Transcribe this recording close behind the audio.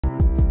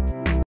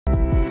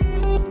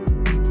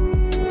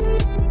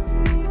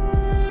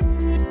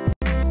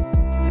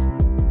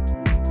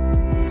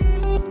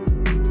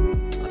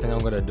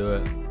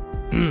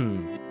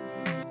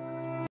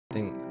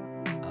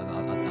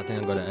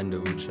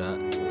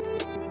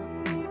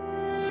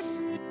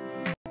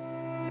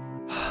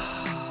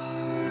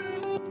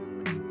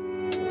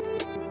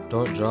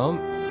Don't jump?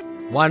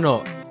 Why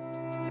not?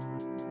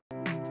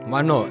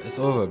 Why not? It's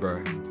over,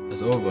 bro.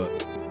 It's over.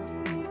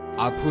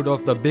 I pulled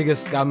off the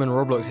biggest scam in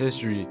Roblox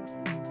history.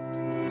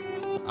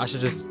 I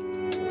should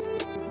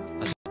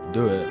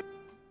do it.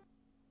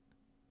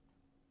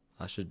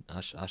 I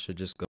should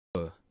just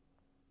go.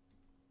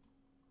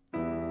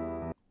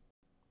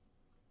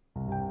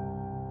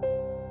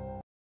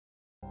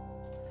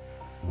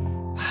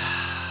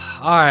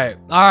 Alright.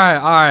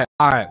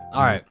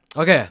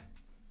 Okay.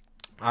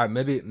 Alright,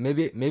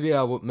 maybe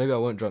I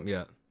won't jump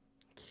yet.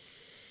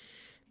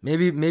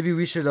 Maybe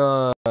we should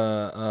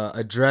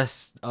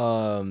address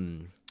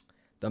the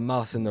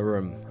mouse in the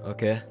room,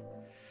 okay?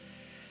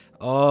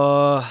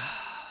 Alright,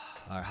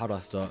 how do I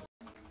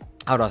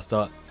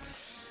start?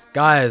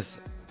 Guys,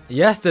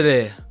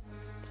 yesterday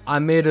I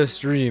made a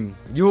stream.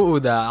 You all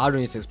there, I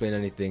don't need to explain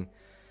anything.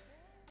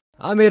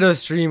 I made a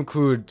stream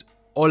called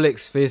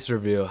OLIX Face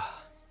Reveal.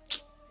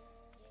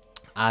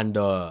 And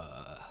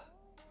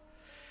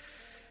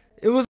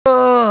it was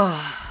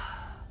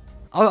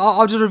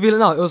I'll just reveal it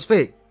now. It was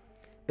fake.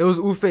 It was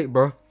all fake,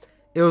 bro.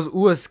 It was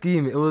all a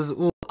scheme. It was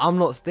all, I'm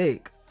not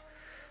Steak.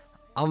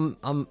 I'm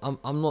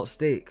not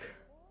Steak.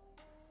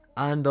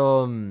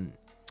 And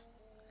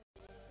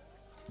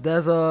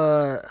there's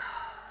a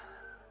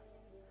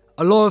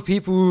lot of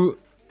people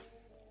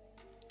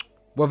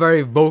were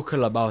very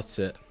vocal about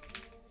it.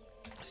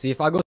 See,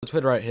 if I go to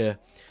Twitter right here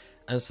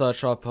and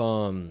search up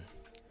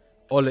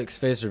OLIX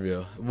Face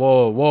Reveal.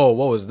 Whoa,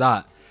 what was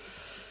that?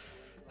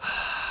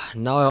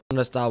 Now I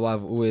understand why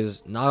I've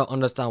always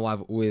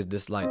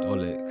disliked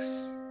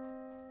OLIX.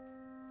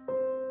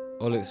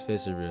 OLIX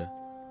Face Reveal.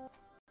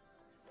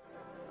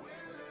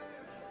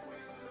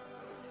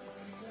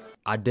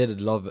 I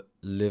did live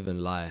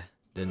and lie,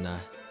 didn't I?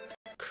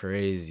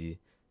 Crazy.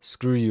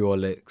 Screw you,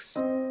 OLIX.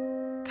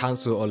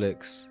 Cancel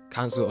OLIX.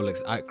 Cancel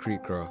OLIX at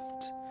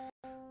Creekcraft.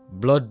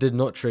 Blood did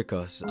not trick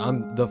us.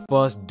 I'm the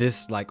first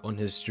dislike on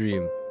his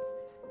stream.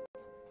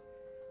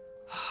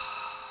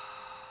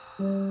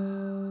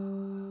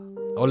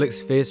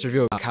 OLIX Face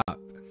Reveal cap.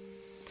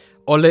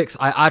 OLIX,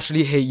 I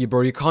actually hate you,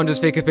 bro. You can't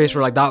just fake a face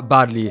reveal like that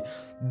badly.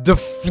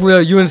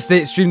 You and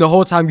State stream the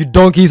whole time, you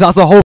donkeys. That's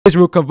the whole face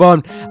reveal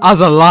confirmed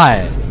as a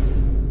lie.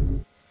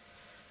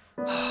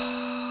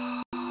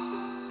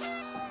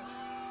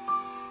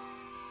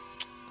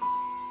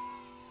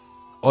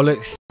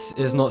 OLIX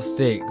is not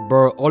Steak,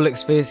 bro.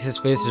 OLIX his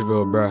face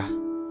reveal, bro.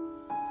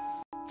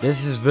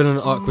 This is villain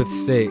arc with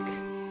Steak.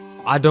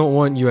 I don't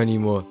want you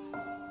anymore.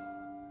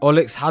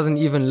 OLIX hasn't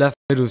even left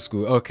middle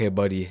school. Okay,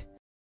 buddy.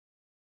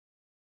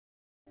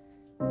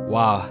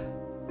 Wow.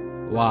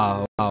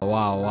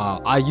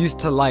 I used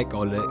to like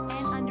OLIX.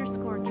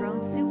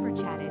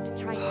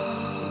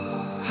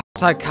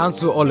 Hashtag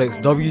cancel OLIX.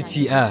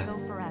 WTF.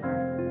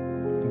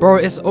 Bro,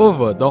 it's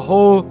over. The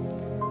whole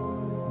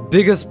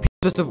biggest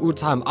twist of all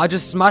time. I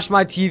just smashed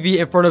my TV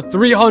in front of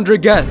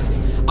 300 guests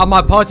at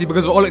my party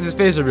because of OLIX's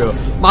face reveal.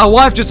 My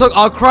wife just took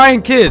our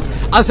crying kids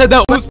and said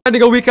they're all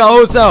spending a week at a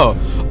hotel.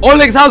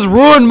 OLIX has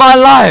ruined my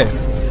life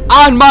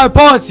and my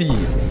party.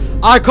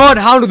 I can't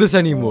handle this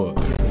anymore.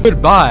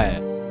 Goodbye.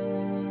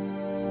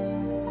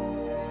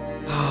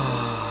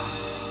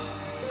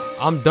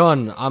 I'm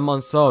done. I'm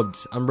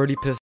unsubbed. I'm really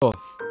pissed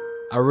off.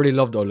 I really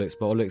loved OLIX,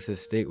 but OLIX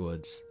is State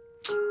words.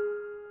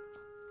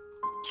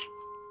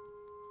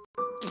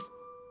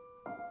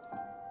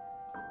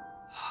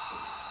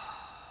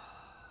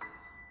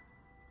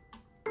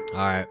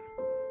 Alright.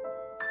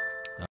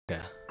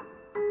 Okay.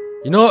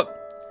 You know what?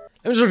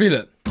 Let me just reveal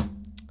it.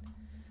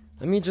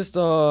 Let me just,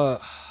 it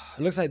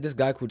looks like this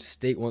guy called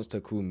State wants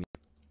to call me.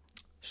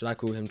 Should I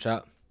call him,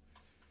 chat?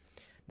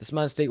 This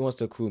man State wants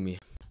to call me.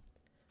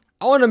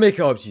 I want to make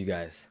it up to you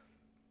guys.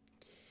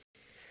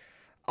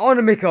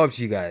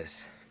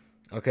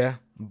 Okay?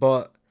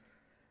 But,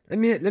 let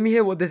me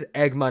hear what this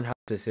Eggman has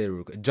to say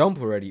real quick. Jump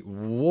already.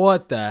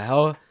 What the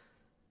hell?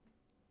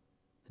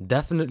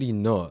 Definitely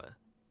not.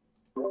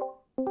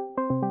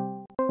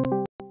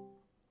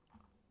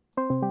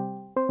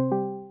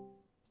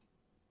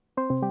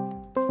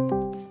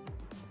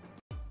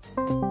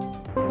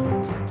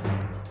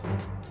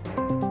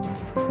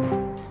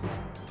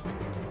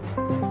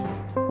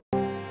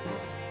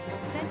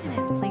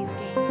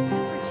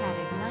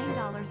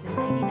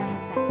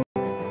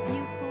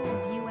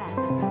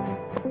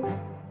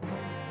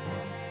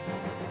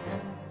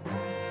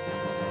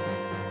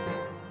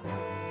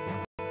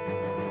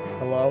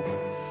 Hello?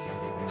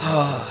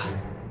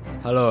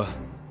 Hello.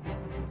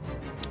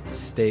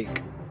 Steak.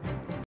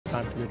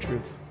 Time for the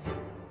truth.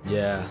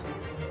 Yeah.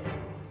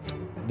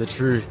 The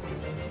truth.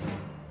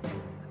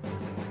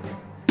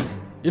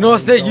 You know what,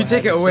 Steak? You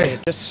take it away.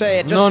 Just say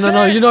it. No.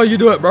 You know you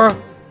do it, bro.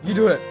 You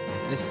do it.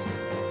 It's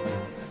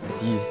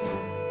you.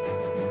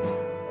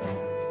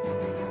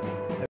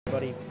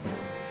 Everybody.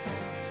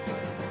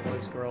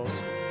 Boys,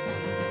 girls.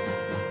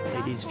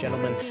 Ladies,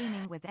 gentlemen.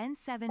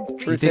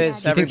 Truth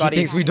is, everybody.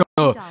 He thinks we don't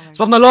know.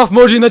 Spam the laugh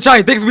emoji in the chat.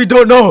 He thinks we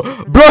don't know.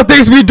 Bro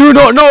thinks we do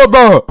not know,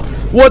 bro.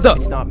 What the?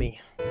 It's not me.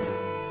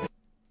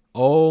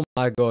 Oh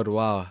my god,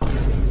 wow.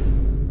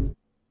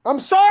 I'm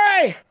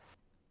sorry!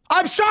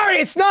 I'm sorry,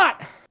 it's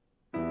not!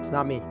 It's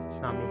not me. It's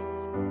not me.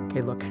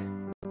 Okay, look.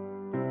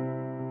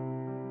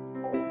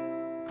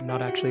 I'm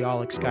not actually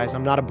OLIX, guys.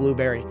 I'm not a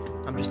blueberry.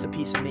 I'm just a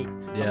piece of meat.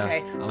 Yeah,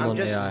 okay? I'm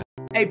just AI.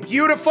 a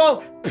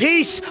beautiful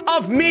piece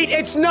of meat.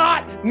 It's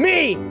not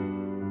me!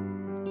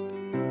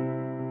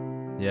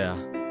 Yeah.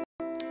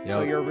 Yo.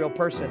 So you're a real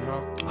person, huh?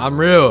 I'm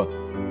real.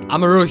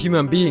 I'm a real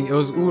human being. It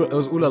was all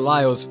a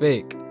lie. It was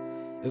fake.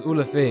 It was all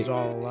a fake. It was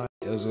all a lie.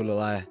 It was all a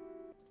lie.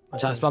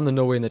 Listen, Chat, spam the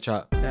no way in the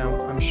chat. now,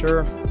 I'm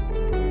sure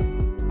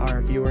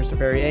our viewers are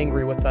very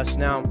angry with us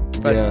now.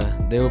 But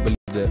yeah, they all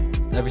believed it.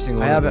 Every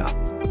single one of them.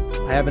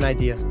 I have an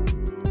idea.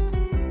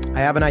 I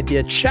have an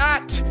idea.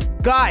 Chat!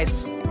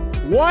 Guys,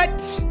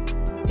 what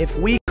if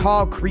we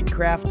call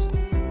Creekcraft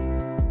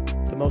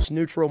the most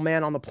neutral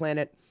man on the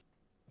planet,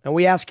 and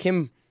we ask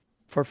him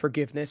for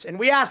forgiveness, and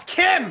we ask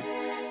him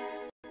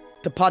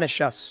to punish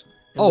us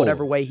in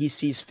whatever way he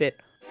sees fit?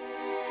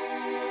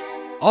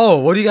 Oh,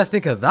 what do you guys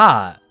think of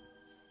that?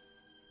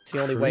 It's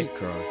the only way.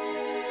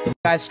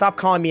 Guys, stop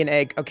calling me an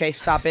egg, okay?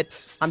 Stop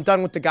it. I'm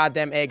done with the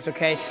goddamn eggs,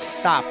 okay?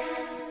 Stop.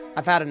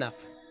 I've had enough.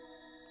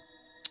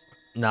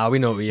 Nah, we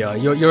know we are.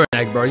 You're an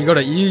egg, bro. You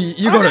gotta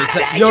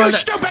accept. You're an egg, you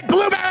stupid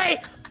blueberry!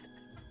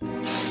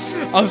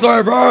 I'm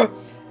sorry, bro.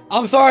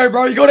 I'm sorry,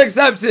 bro. You gotta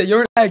accept it.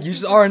 You're an egg. You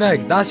just are an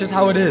egg. That's just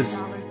how it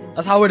is.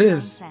 That's how it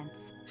is.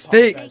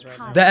 Steak,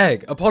 the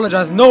egg.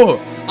 Apologize. No,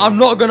 I'm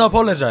not gonna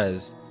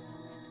apologize.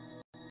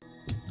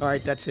 All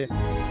right, that's it.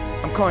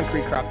 I'm calling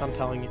Creekcraft. I'm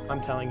telling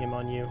him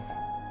on you.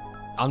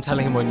 I'm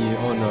telling him on you.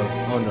 Oh no.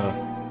 Oh no.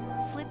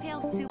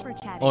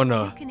 Oh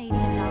no.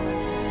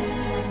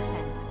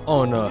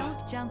 Oh no.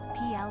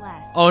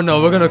 Oh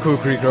no, we're gonna call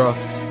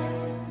Creekcraft.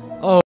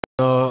 Oh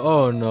no,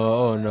 oh no,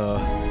 oh no.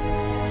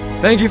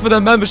 Thank you for the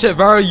membership,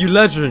 Vara, you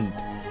legend.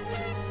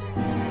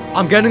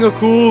 I'm getting a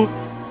call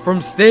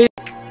from Steak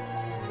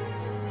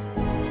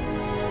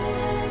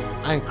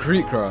and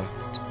Creekcraft.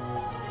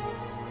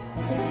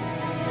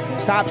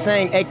 Stop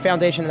saying Egg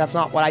Foundation. That's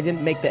not what I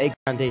didn't make the Egg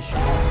Foundation.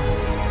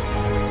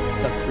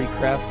 What's up,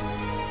 Creekcraft?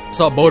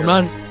 What's up, bold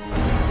man?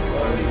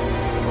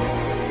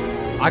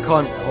 I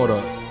can't. Hold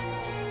up.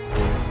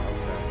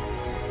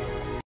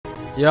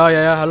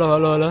 Yeah.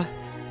 Hello.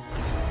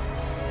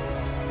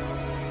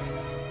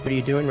 What are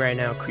you doing right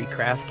now,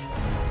 Creekcraft?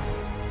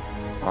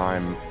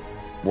 I'm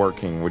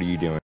working. What are you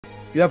doing?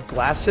 You have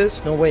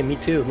glasses? No way, me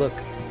too. Look.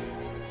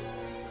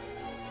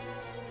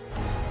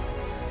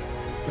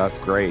 That's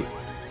great.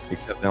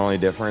 Except the only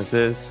difference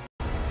is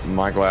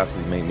my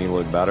glasses make me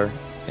look better,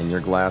 and your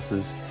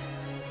glasses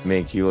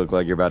make you look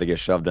like you're about to get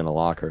shoved in a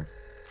locker.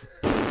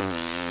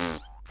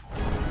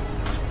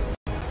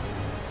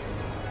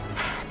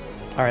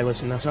 Alright,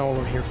 listen, that's not what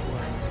we're here for.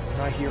 We're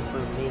not here for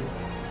mean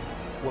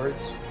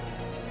words.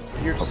 We're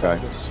here to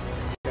settle this.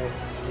 Okay?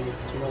 Do you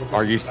know what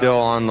Are you still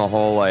on the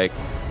whole, like,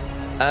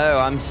 oh,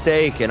 I'm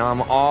Steak and I'm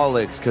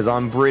OLIX because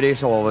I'm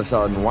British all of a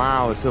sudden.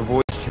 Wow, it's a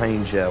voice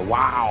changer.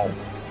 Wow.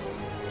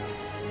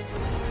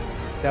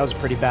 That was a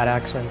pretty bad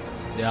accent.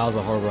 Yeah, that was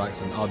a horrible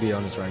accent. I'll be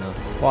honest right now.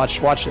 Watch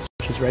this.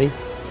 She's ready.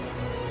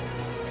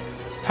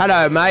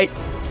 Hello, mate.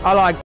 I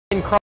like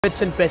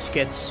crumpets and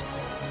biscuits.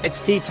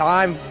 It's tea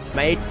time,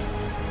 mate.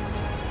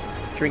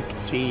 Drink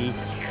tea.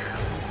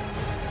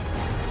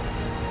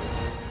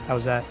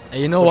 How's that? Hey,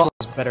 you know what?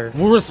 Was better.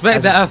 We'll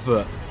respect the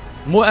effort.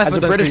 More effort as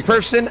a than British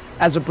person.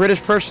 As a British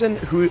person,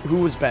 who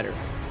was better?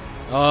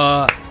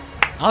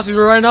 Honestly,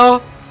 right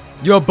now,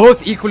 you're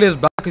both equally as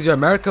bad because you're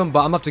American. But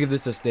I'm gonna have to give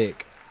this to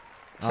Steak.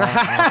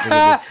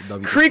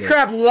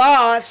 Creekcraft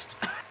lost.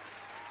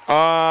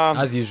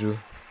 As usual.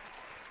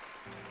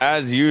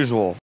 As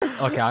usual.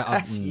 As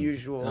Okay.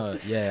 usual.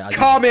 Yeah.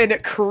 Common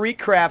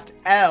Creekcraft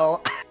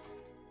L.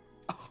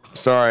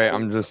 Sorry,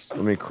 let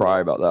me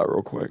cry about that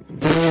real quick.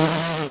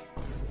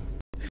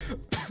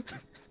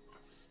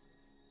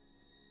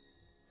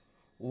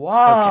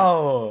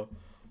 Wow.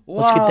 Okay.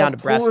 Let's get down to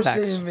brass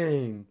tacks.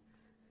 Shaming.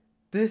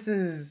 This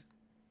is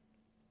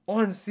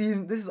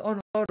unseen. This is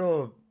unheard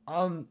of.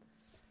 I'm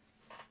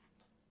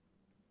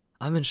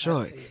in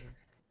shock.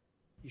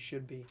 You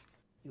should be,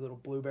 you little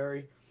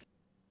blueberry.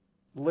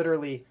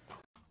 Literally.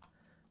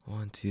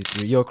 1, 2,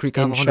 3. Yo, Creek,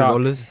 I have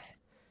 $100.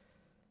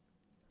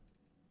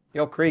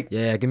 Yo, Creek.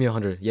 Yeah, give me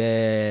 100.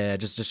 Yeah.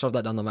 Just shove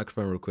that down the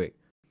microphone real quick.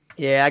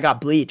 Yeah, I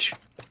got bleach.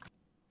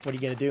 What are you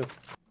gonna do?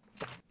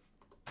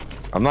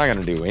 I'm not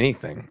gonna do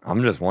anything.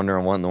 I'm just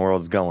wondering what in the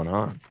world's going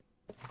on.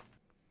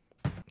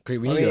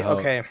 Creek, we need your help.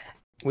 Okay,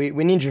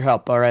 we need your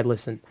help. All right,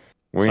 listen.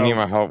 What do you need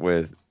my help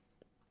with?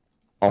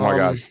 Oh my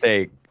God,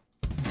 Steak.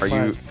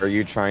 Are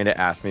you trying to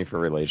ask me for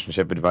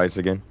relationship advice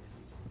again?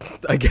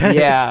 Again?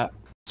 Yeah.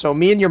 So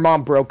me and your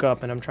mom broke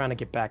up, and I'm trying to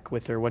get back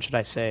with her. What should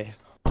I say?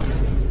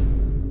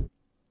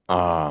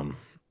 I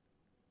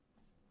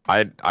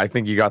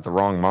think you got the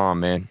wrong mom,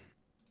 man.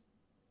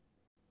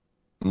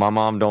 My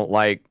mom don't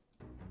like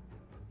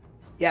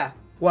Yeah.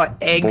 What?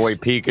 Eggs? boy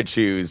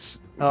Pikachus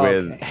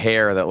with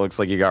hair that looks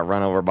like you got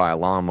run over by a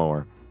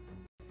lawnmower.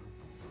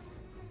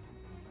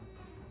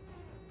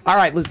 All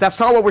right, Liz, that's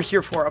not what we're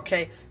here for,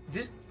 okay?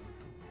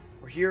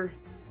 We're here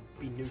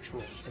to be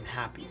neutral and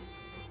happy.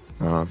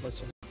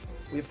 Listen,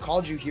 we have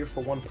called you here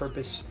for one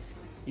purpose.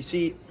 You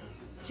see,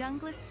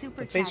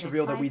 the face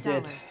reveal that we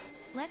did.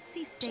 Let's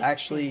see.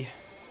 Actually,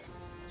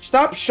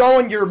 stop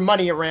showing your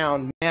money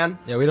around, man.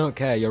 Yeah, we don't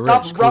care. You're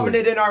Stop rich. rubbing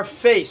it in our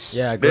face.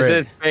 Yeah, great. This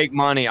is fake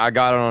money. I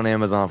got it on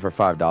Amazon for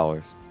 $5.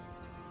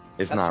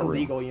 It's That's not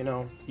illegal, real. you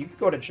know. You could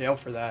go to jail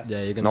for that.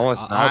 Yeah, you're gonna. No,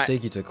 it's I'll not.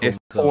 take you to court. It's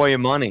toy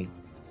money.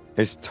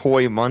 It's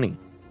toy money.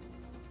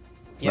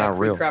 It's Yeah, not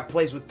real. Creepcraft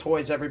plays with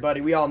toys,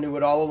 everybody. We all knew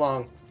it all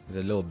along. He's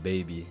a little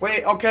baby.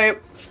 Wait, okay.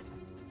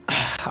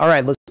 All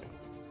right, listen.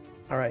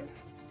 All right.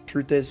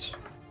 Truth is,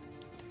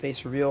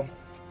 face reveal.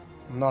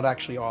 I'm not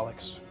actually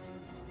OLIX.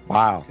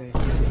 Wow. Okay.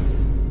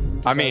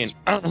 I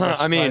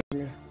mean,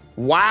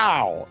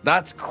 wow.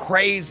 That's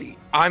crazy.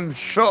 I'm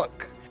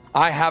shook.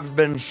 I have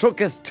been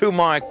shooketh to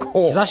my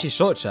core. He's actually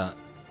short, chat.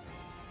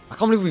 I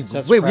can't believe we.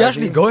 That's Wait, we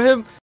surprising. actually got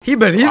him. He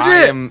believed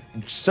I it. am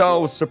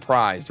so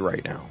surprised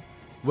right now.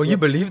 Well, you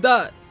believe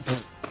that?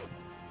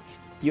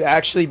 You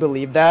actually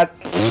believe that?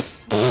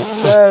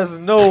 There's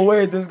no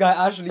way this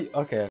guy actually.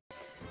 Okay.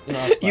 You know,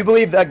 that's You fine.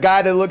 believe that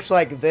guy that looks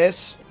like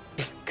this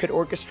could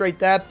orchestrate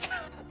that?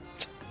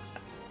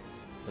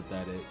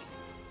 Pathetic.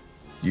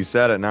 You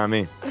said it, not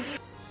me.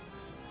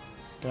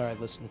 All right,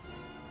 listen.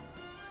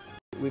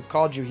 We've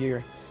called you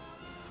here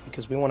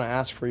because we want to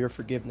ask for your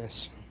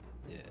forgiveness.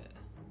 Yeah.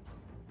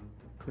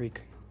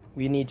 Creek,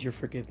 we need your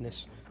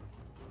forgiveness.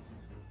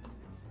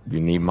 You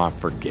need my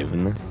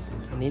forgiveness?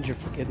 I need your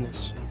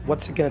forgiveness.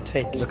 What's it gonna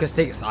take? Look, let's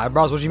take his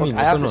eyebrows. What do you Look, mean? I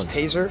What's have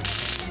going this on?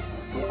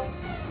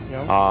 taser. You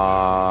know?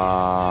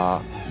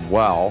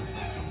 Well.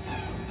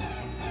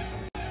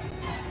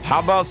 How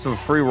about some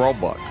free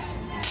Robux?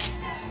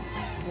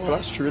 Well,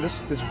 that's true. This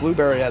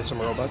blueberry has some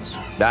Robux.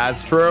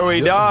 That's true,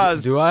 he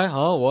does. Do I?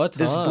 Huh? What?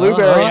 This Huh?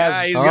 blueberry Huh?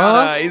 has-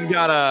 Yeah, he's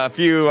got a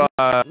few, you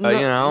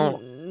know.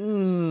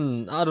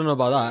 I don't know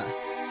about that.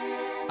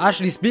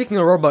 Actually, speaking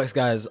of Robux,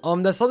 guys,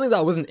 there's something that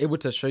I wasn't able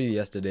to show you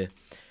yesterday.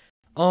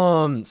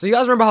 So you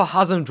guys remember how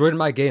Hazem joined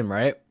my game,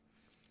 right?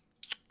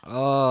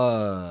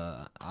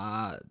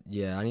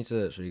 Yeah, I need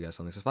to show you guys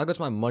something. So if I go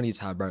to my money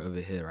tab right over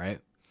here, right?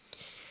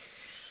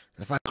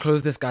 If I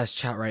close this guy's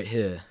chat right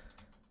here,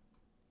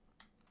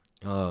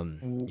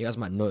 you guys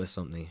might notice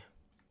something.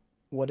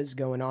 What is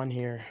going on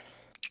here?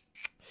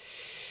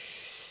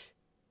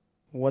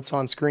 What's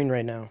on screen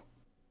right now?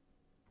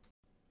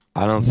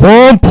 I don't see.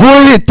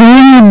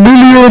 1.3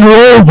 million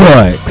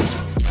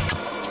Robux.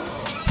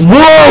 1.3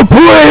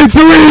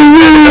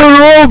 million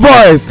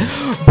Robux.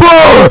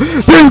 Bro,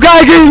 this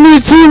guy gives me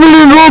 2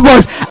 million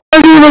Robux. I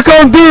didn't even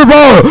come through,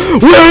 bro.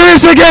 We're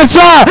rich again,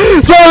 chat.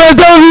 Small the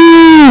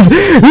W's.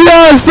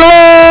 Yes,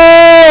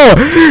 sir.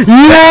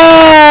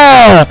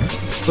 Yeah.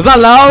 Was that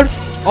loud?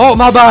 Oh,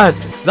 my bad.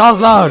 That was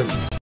loud.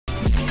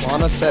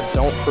 Lana said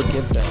don't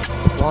forgive them.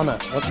 Lana,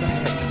 what the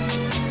heck?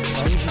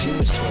 Why did you do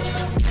this to us?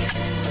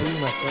 Why are you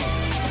my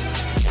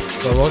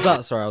friend? So what was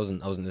that? Sorry, I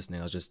wasn't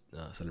listening. I was just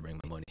celebrating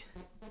my money.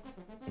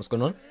 What's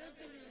going on?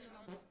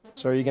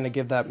 So are you gonna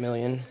give that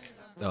million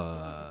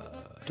Uh,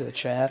 to the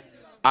chat?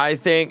 I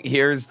think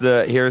here's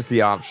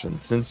the option.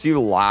 Since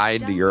you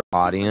lied to your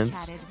audience,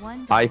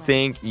 I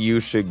think you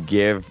should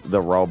give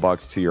the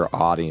Robux to your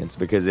audience,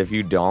 because if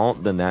you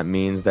don't, then that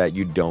means that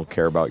you don't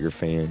care about your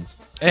fans.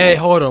 hey,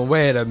 hold on.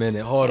 Wait a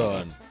minute. Hold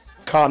on.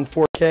 Cotton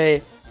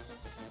 4K.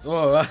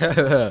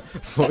 Oh,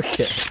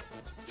 okay.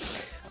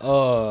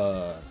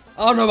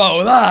 I don't know about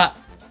all that,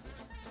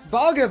 but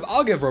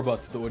I'll give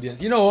Robux to the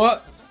audience. You know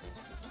what?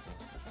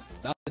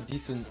 That's a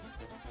decent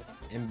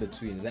in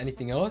between. Is there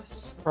anything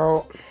else?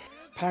 Bro,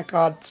 Pat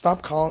God,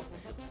 stop calling.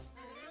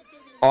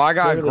 Oh, I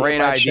got a Literally great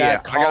in my idea. chat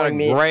I got a calling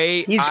me.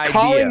 great He's idea.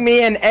 calling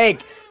me an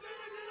egg.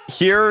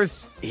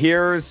 Here's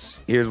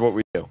what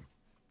we do.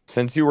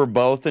 Since you were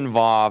both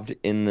involved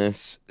in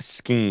this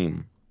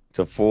scheme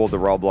to fool the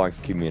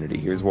Roblox community,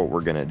 here's what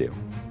we're gonna do.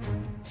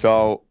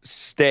 So,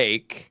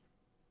 Steak,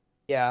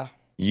 Yeah.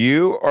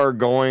 you are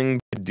going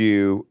to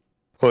do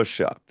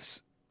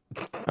push-ups.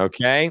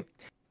 Okay?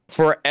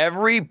 For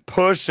every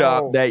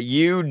push-up Oh. that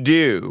you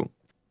do.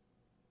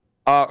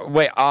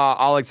 Wait,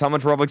 Alex, how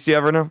much Robux do you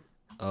ever know?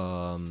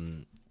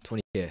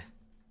 20K.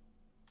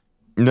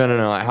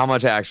 No. How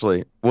much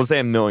actually? We'll say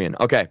 1 million.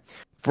 Okay.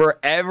 For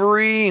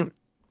every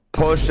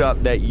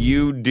push-up that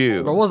you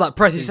do, Bro, what was that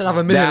price? You should have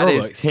 1 million that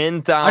Robux. is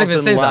 10,000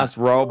 say less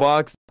that.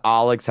 Robux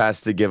Alex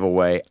has to give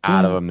away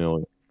out of 1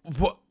 million.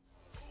 What?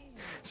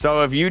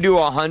 So if you do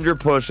 100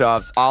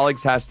 push-ups,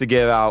 Alex has to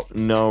give out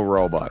no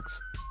Robux.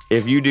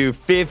 If you do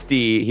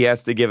 50, he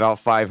has to give out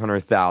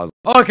 500,000.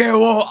 Okay,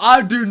 well,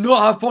 I do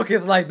not have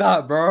pockets like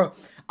that, bro.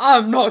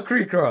 I'm not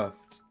Creecraft.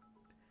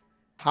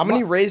 How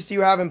many rays do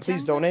you have, and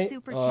please donate?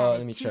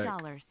 Let me check.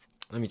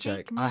 Let me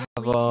check. I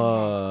have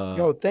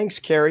Yo, thanks,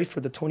 Carrie,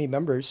 for the 20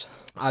 members.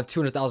 I have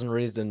 200,000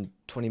 raised and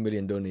 20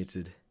 million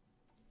donated.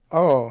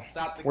 Oh,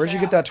 where'd you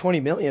get that 20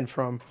 million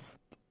from?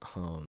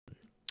 Hold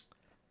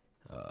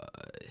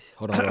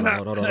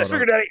on.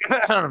 Sugar daddy.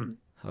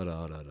 Hold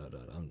on.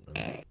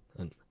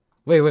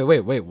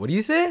 Wait. What do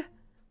you say?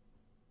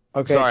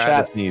 Okay, Sorry, I had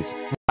chat. to sneeze.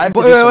 I have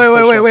to do some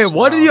Wait. push-ups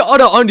What now. did your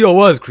other audio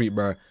was, creep,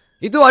 bro?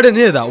 You thought I didn't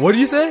hear that? What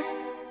did you say?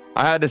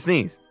 I had to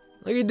sneeze.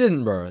 No, you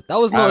didn't, bro. That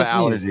was I not a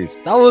have sneeze.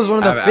 allergies. That was one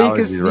of I the have fakest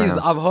allergies right sneezes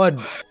now. I've heard.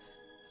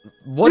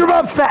 What? Your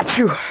mom spat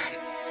you.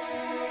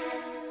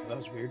 That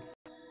was weird.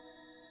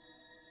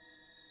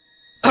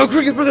 Oh,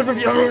 cricket from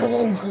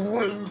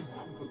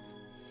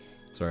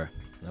Sorry,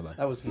 not bad.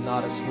 That was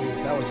not a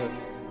sneeze. That was a.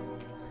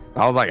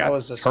 I was like That a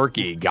was a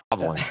turkey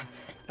goblin.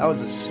 That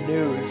was a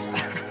snooze.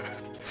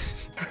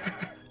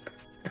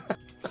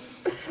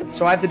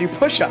 So I have to do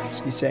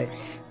push-ups, you say?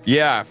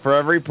 Yeah, for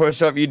every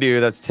push-up you do,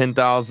 that's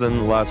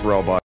 10,000 less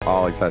Robux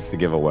OLIX has to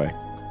give away.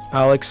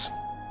 Alex,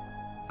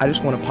 I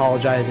just want to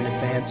apologize in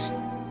advance.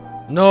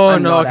 No,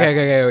 I'm no, not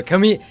okay. Can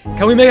we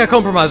make a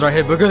compromise right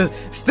here? Because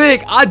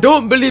Steak, I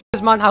don't believe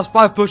this man has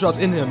 5 push-ups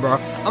in him, bro.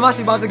 I'm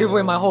actually about to give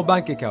away my whole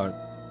bank account.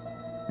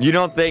 You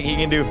don't think he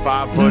can do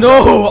 5 push-ups?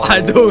 No, I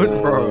don't,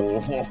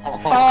 bro.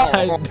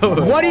 I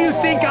don't. What do you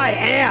think I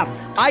am?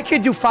 I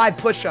could do 5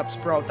 push-ups,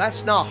 bro.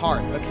 That's not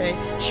hard, okay?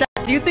 Chat,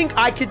 do you think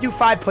I could do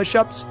 5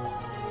 push-ups?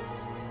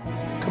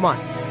 Come on.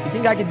 You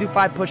think I could do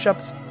 5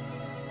 push-ups?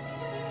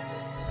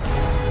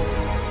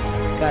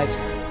 Guys.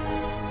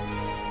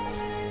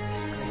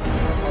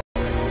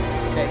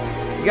 Okay.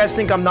 You guys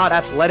think I'm not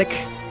athletic?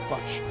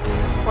 Watch.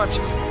 Watch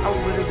this. I'll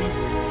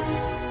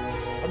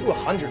do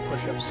 100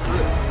 push-ups. Screw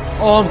it.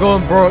 Oh, I'm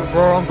going broke,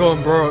 bro. I'm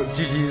going broke.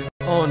 GG's.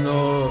 Oh,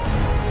 no.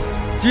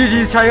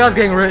 GG's. China's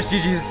getting rich.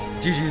 GG's.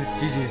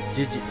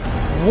 GG.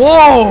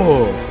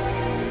 Whoa!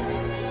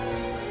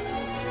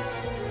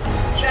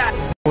 Chat.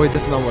 Wait,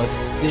 this man was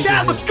sticking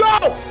Chat, let's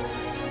go!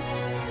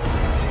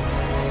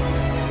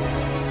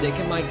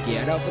 Sticking my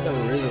get up with a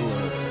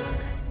Rizzler.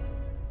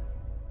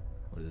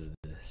 What is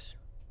this?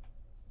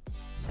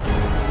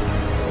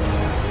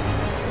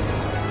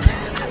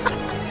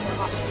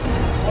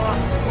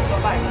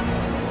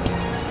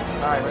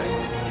 Alright, ready?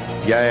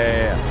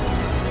 Yeah.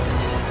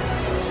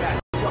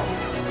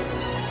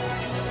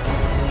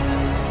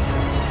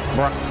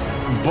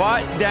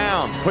 Butt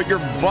down. Put your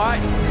butt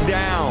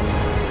down.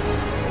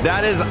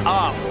 That is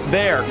up.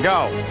 There.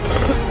 Go.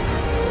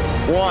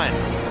 1,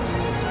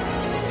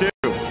 2,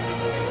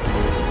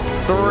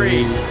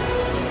 3,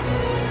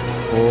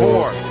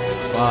 4,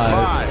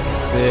 5,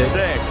 6,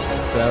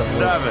 7.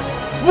 7.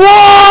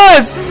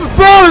 What?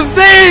 Bro,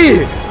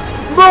 stay!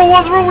 Bro,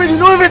 what's wrong with you?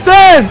 Not even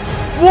 10!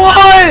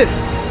 What?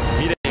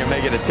 He didn't even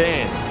make it a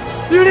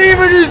 10. You didn't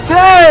even do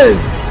 10!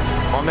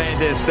 My man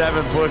did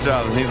 7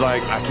 push-ups and he's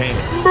like, I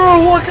can't.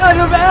 Bro, what kind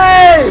of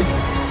egg?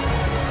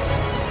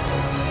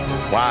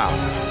 Wow.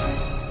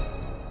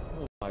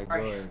 Oh my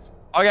god.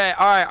 Okay,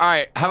 all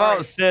right. How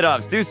about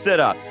sit-ups? Do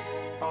sit-ups.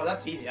 Oh,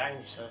 that's easy. I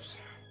can do sit-ups.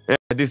 Yeah,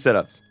 do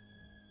sit-ups.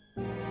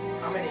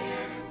 How many?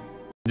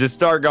 Just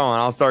start going.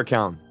 I'll start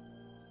counting.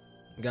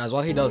 Guys,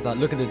 while he does that,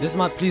 look at this. This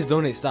man, please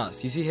donate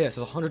stats. You see here, it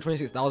says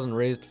 126,000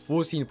 raised,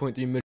 14.3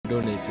 million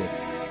donated.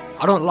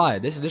 I don't lie.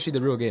 This is literally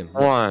the real game.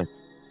 1,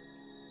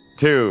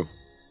 2,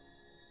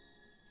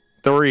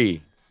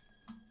 3,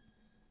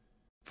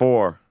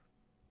 4,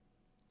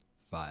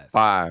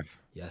 5,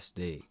 Yes,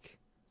 steak.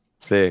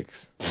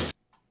 6,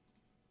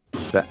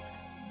 7.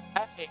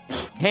 Hey,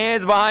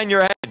 hands behind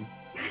your head.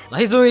 Nah,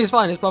 he's doing. He's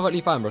fine. He's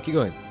perfectly fine, bro. Keep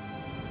going.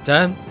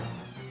 10.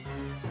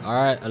 All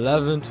right.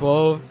 11,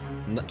 12,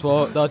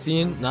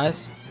 13.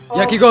 Nice.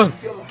 Yeah, keep going.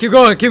 Keep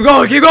going.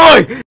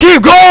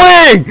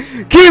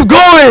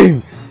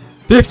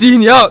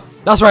 15. Yup.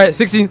 That's right.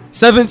 16,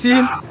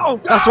 17.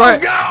 That's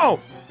right. Go.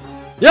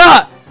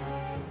 Yeah.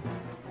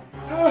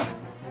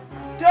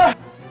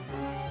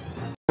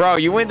 Bro,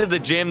 you went to the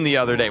gym the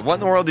other day. What in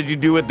the world did you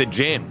do at the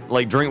gym?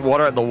 Like drink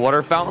water at the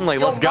water fountain?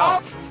 Like, let's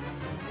go.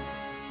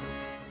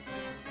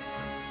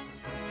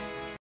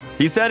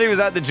 He said he was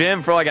at the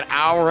gym for like an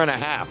hour and a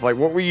half. Like,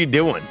 what were you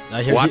doing?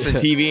 Watching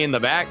TV in the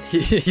back?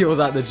 He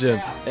was at the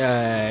gym.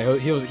 Yeah,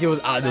 he was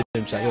at the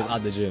gym, chat. He was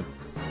at the gym.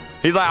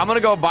 He's like, I'm gonna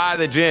go by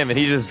the gym, and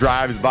he just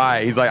drives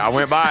by. He's like, I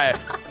went by it.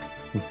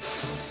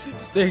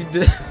 Steak,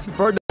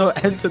 bro,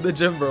 don't enter the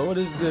gym, bro. What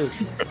is this?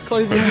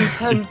 Can't even do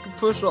 10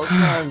 push-ups,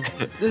 man.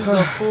 This is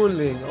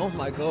appalling. Oh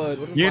my god.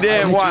 What You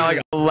did what?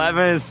 Like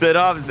 11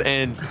 sit-ups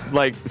and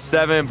like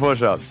 7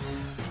 push-ups.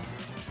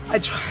 I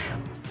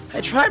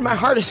tried my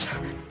hardest.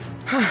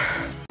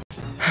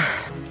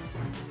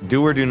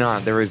 Do or do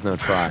not. There is no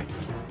try.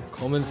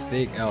 Common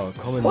steak L.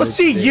 Common. Let's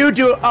see you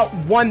do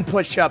 1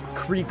 push-up,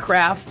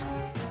 Creecraft.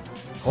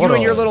 You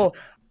and your little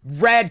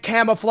red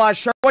camouflage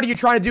shirt. What are you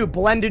trying to do?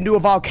 Blend into a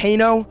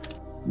volcano?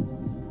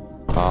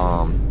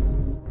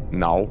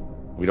 No.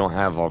 We don't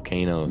have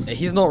volcanoes. Hey,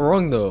 he's not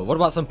wrong though. What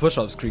about some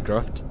push-ups,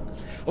 Creecraft?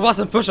 What about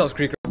some push-ups,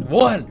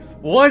 Creecraft?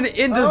 One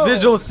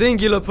individual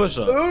singular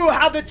push-up. Ooh,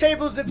 how the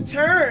tables have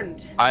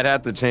turned. I'd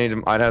have to change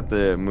them. I'd have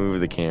to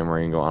move the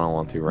camera and go, I don't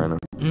want to right now.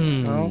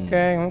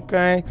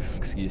 Okay.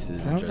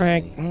 Excuses.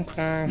 Interesting.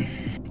 Okay.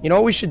 You know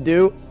what we should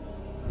do?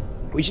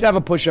 We should have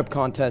a push-up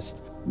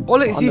contest.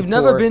 OLIX, on you've the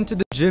never floor. been to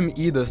the gym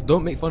either, so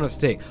don't make fun of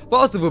Steak.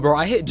 First of all, bro,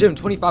 I hit gym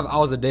 25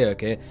 hours a day,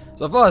 okay?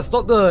 So first,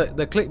 stop the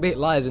clickbait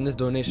lies in this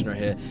donation right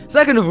here.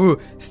 Second of all,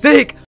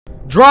 Steak,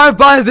 drive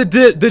by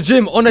the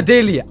gym on a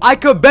daily. I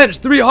could bench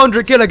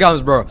 300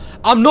 kilograms, bro.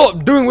 I'm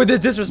not doing with this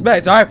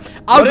disrespect, all right?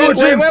 I'll go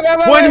gym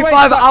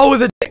 25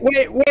 hours a day.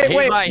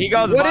 Wait. He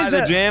goes by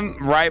the gym,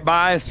 right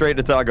by, straight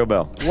to Taco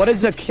Bell. What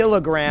is a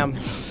kilogram?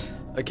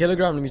 A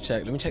kilogram, let me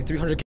check. Let me check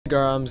 300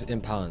 kilograms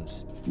in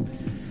pounds.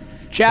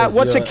 Chat,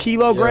 what's a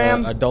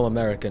kilogram? You're a dumb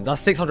American.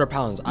 That's 600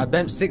 pounds. I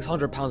bench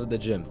 600 pounds at the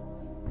gym.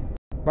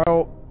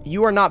 Bro,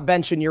 you are not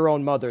benching your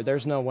own mother.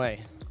 There's no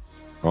way.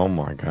 Oh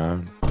my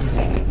god.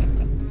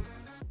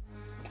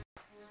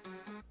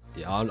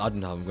 Yeah, I don't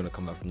know how I'm gonna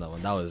come back from that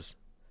one. That was...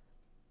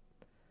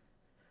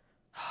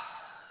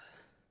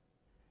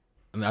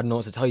 I mean, I don't know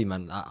what to tell you,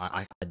 man.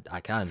 I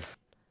can.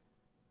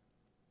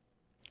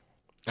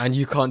 And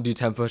you can't do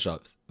 10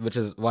 push-ups, which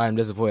is why I'm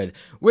disappointed.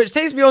 Which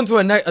takes me on to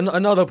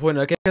another point,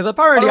 okay? Because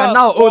apparently I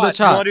now owe the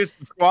chat. You want to do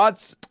some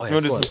squats? Oh, yeah, you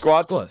want to do some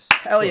squats?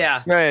 Hell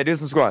yeah. Yeah, do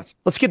some squats.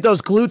 Let's get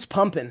those glutes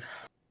pumping.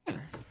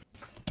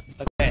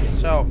 Okay,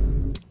 so...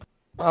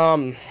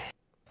 I'm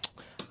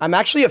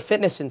actually a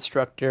fitness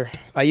instructor.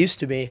 I used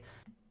to be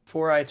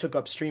before I took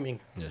up streaming.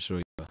 Yeah, sure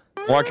you are.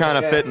 What kind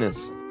of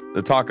fitness?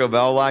 The Taco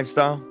Bell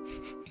lifestyle?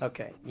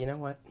 Okay, you know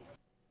what?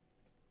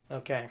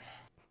 Okay.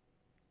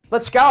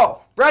 Let's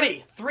go.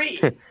 Ready? 3.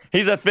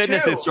 He's a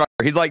fitness 2,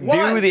 instructor. He's like,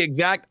 1. do the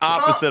exact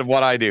opposite of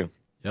what I do.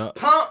 Yeah.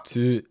 Pump.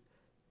 2.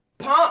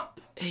 Pump.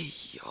 Hey,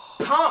 yo.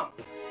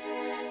 Pump.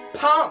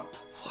 Pump.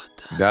 What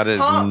the... That is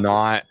Pump.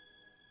 not...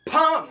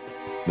 Pump.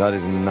 That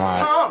is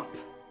not... Pump.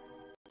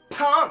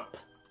 Pump.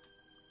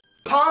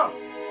 Pump.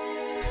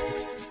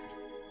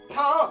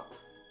 Pump.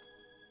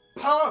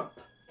 Pump.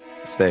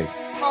 Steak.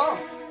 Pump.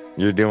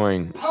 You're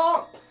doing...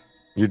 Pump.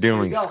 You're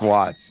doing go.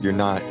 squats. You're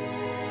not...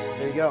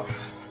 There you go.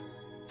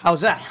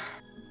 How's that?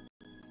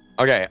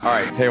 Okay,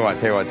 alright, tell you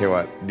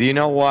what. Do you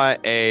know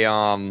what a,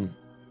 oh,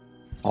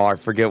 I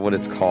forget what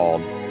it's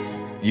called.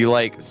 You,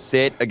 like,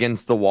 sit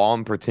against the wall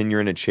and pretend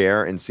you're in a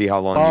chair and see how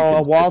long you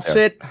can a wall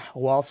sit there. sit? A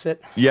wall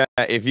sit? Yeah,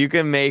 if you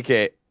can make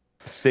it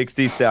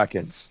 60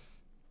 seconds,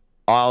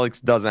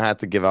 OLIX doesn't have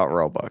to give out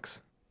Robux.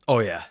 Oh,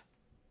 yeah.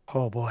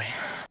 Oh, boy.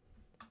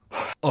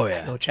 Oh,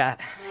 yeah. Yo, chat.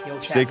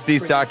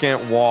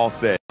 60-second wall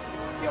sit.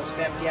 Yo,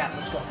 spam, yeah,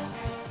 let's go.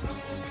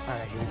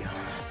 Alright, here we go.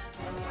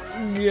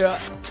 Yeah.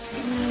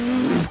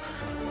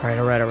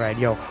 Alright.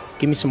 Yo,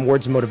 give me some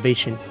words of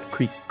motivation,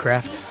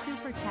 Creekcraft.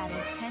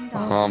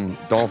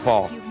 Don't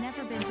fall.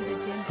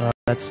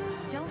 That's...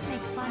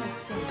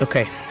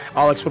 Okay.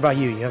 OLIX, what about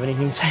you? You have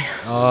anything to say?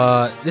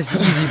 This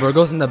is easy, bro. It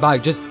goes in the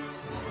bag. Just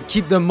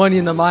keep the money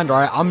in the mind,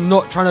 alright? I'm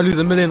not trying to lose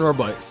 $1 million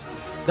Robux.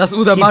 That's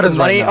all that matters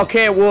right now.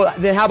 Okay, well,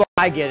 then how about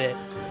I get it?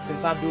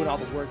 Since I'm doing all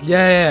the work.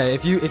 Yeah.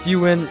 If you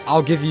win,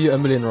 I'll give you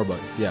 $1 million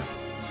Robux. Yeah.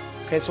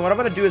 Okay, so what I'm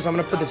gonna do is I'm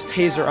gonna put this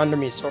taser under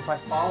me, so if I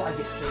fall, I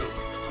get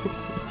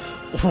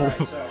tased. Alright,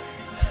 so.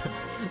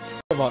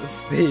 Talk about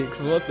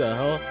steaks, what the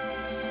hell?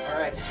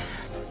 Alright.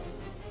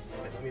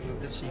 Let me move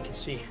this so you can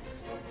see.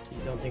 So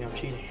you don't think I'm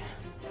cheating.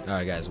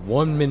 Alright guys,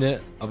 1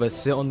 minute of a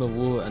sit on the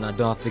wall and I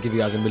don't have to give you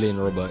guys $1 million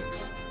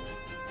Robux.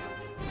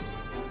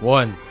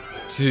 1,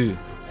 2,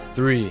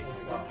 3,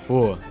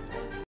 4,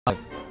 5,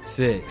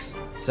 6,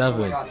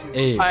 7, 8,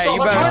 Hey, you better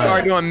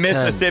start doing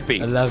Mississippi.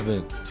 10,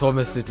 11, 12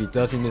 Mississippi,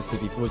 13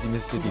 Mississippi, 14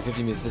 Mississippi,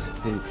 15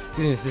 Mississippi,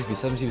 16 Mississippi,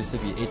 17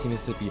 Mississippi, 18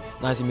 Mississippi,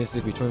 19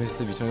 Mississippi, 20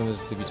 Mississippi, 21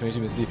 Mississippi, 22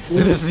 Mississippi,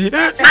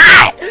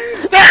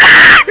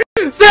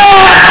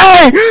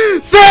 Stay!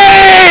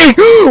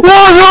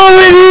 What's wrong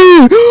with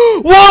you?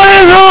 What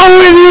is wrong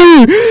with you?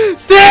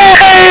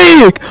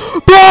 Stay!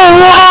 Bro,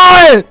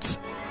 what?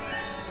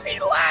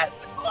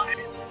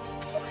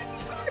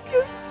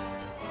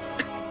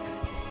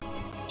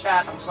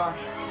 Chat, I'm sorry.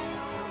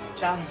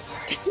 Chat, I'm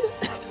sorry.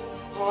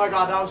 Oh my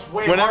god, that was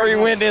way Whenever he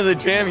harder. went into the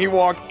gym, he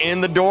walked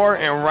in the door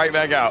and right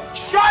back out.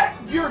 Shut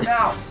your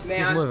mouth, man.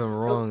 He's not even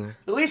wrong.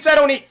 At least I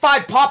don't eat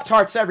 5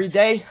 Pop-Tarts every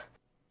day.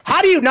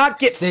 How do you not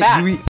get Steak,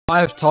 fat? you eat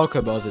 5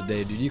 Taco Bells a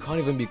day, dude. You can't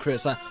even be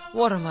criticized.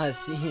 What am I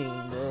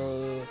seeing,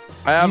 bro?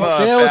 I have You a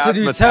failed to fast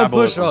do 10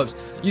 metabolism. push-ups.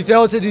 You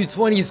failed to do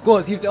 20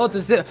 squats. You failed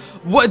to sit.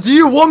 What? Do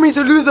you want me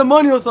to lose the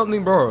money or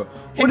something, bro? What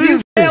And is you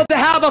this? failed to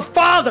have a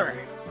father.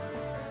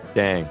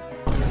 Dang.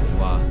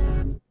 Wow.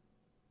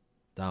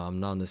 Damn, I'm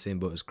not in the same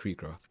boat as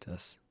Creekcraft.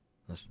 That's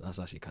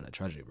actually kind of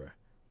tragic, bro.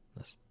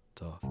 That's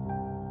tough.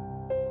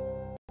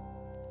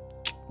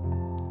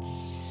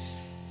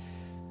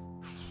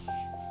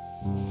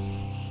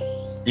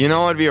 You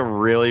know what'd be a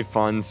really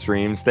fun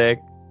stream, Steak?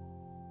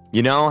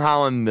 You know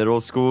how in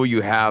middle school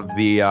you have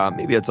the,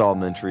 maybe it's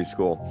elementary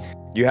school,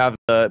 you have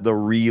the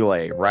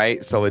relay,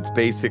 right? So it's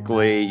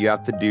basically, you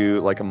have to do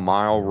like a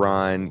mile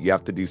run, you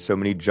have to do so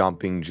many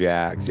jumping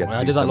jacks. You have to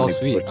I do did that so many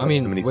last week. push-ups, I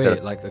mean, so many wait,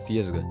 sit-ups. like a few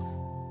years ago.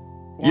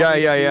 Yeah.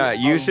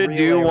 You A should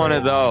do relay one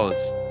of race.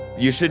 those.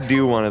 You should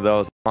do one of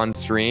those on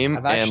stream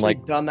I've actually and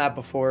like done that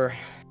before.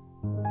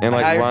 run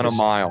a this-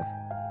 mile.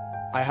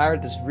 I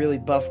hired this really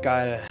buff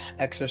guy to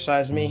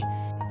exercise me,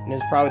 and it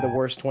was probably the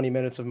worst 20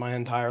 minutes of my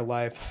entire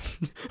life.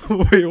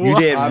 Wait, You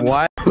did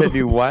what? To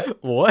do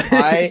what? What?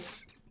 I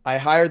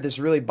hired this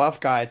really buff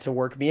guy to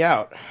work me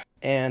out,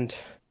 and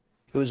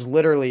it was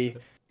literally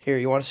Here,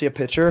 you want to see a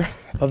picture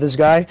of this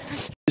guy?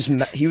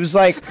 He was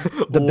like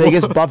the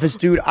biggest, buffest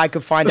dude I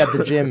could find at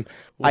the gym.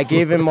 I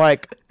gave him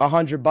like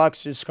 $100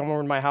 to just come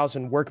over to my house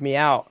and work me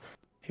out.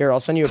 Here,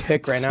 I'll send you a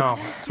pic right now.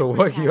 To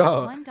work you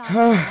out.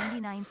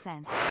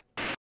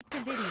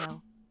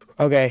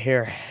 Okay,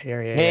 here.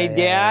 Hey,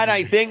 Dad,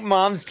 I think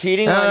Mom's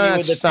cheating on you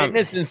with the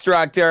fitness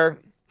instructor.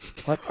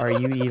 What are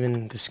you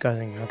even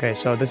discussing? Okay,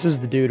 so this is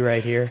the dude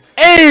right here.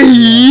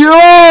 Hey,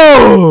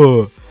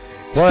 yo!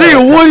 Steve,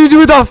 what do you do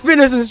with that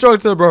fitness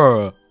instructor,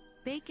 bro?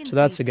 So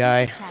that's the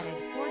guy.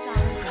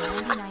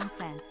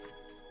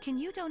 Can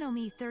you donate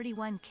me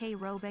 31k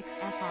Robux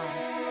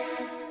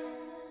FR?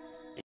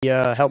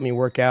 Yeah, help me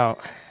work out.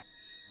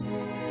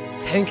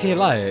 10k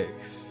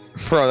likes.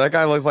 Bro, that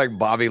guy looks like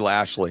Bobby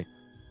Lashley.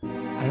 I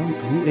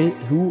don't.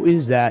 Who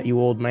is that, you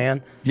old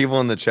man? People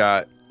in the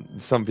chat.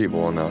 Some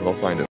people will know. They'll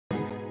find it.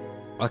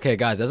 Okay,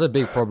 guys, there's a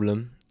big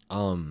problem.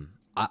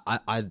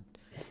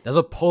 There's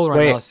a poll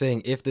right now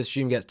saying if the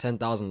stream gets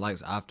 10,000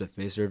 likes after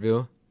face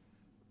reveal,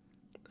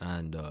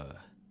 and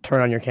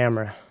turn on your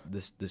camera.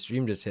 The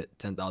stream just hit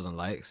 10,000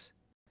 likes.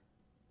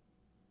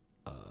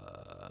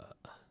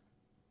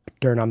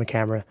 Turn on the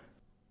camera.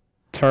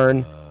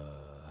 Turn.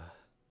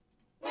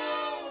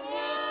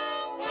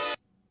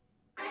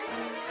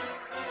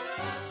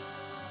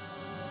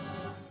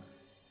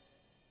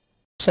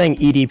 Saying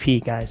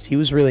EDP, guys. He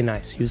was really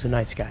nice. He was a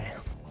nice guy.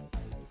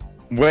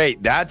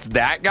 Wait, that's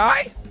that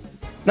guy?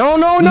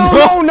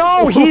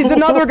 No. He's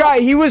another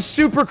guy. He was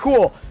super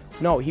cool.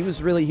 No, he was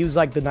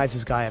like the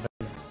nicest guy I've ever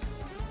met.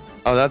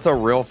 Oh, that's a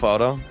real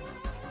photo?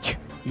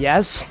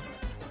 Yes.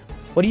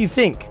 What do you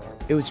think?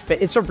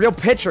 It's a real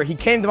picture. He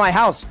came to my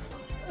house.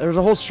 There was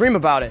a whole stream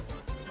about it.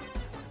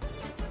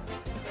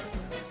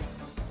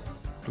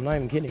 I'm not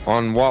even kidding.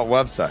 On what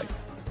website?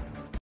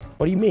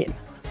 What do you mean?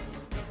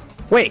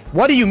 Wait,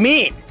 what do you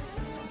mean?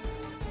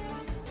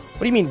 What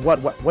do you mean,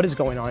 what is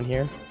going on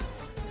here?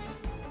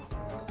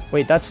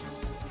 Wait, that's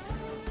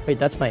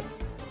my...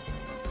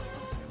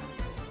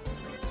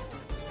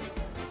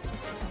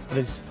 What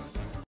is...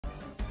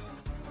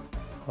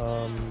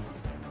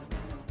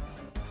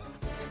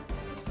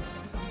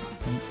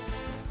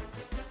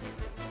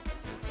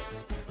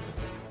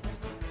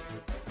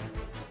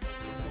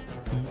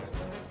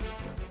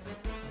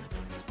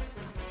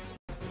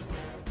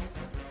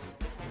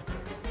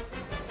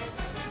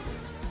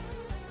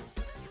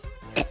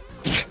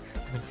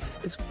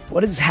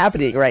 What is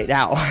happening right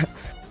now?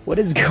 What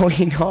is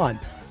going on?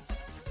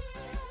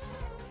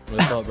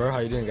 What's up, bro? How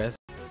you doing, guys?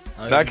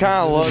 That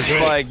kind of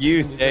looks like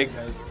you, Nick.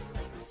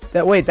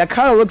 That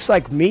kind of looks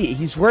like me.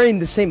 He's wearing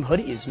the same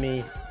hoodie as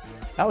me.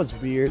 That was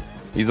weird.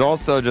 He's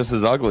also just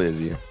as ugly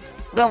as you.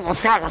 Alright,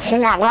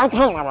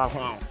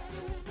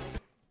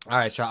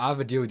 so I have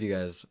a deal with you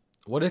guys.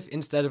 What if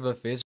instead of a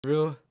face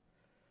reveal,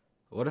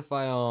 what if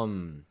I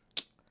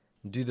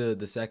do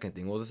the second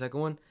thing? What was the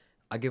second one?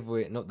 I give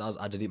away. No,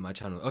 I delete my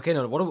channel. Okay,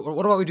 no. What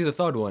about we do the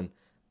third one?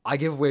 I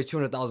give away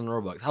 200,000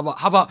 Robux. How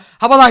about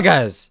that,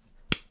 guys?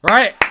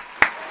 Right,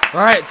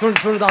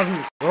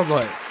 200,000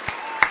 Robux.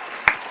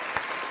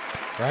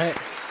 Right?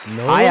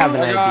 No. I have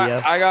an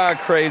idea. I got a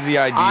crazy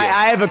idea.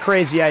 I have a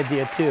crazy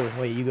idea too.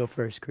 Wait, you go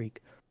first,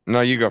 Creek.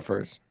 No, you go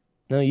first.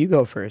 No, you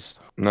go first.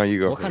 No, you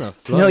go what first. Kind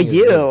of no,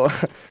 you.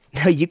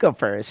 No, you go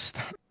first.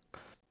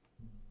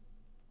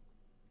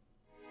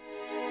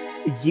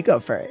 You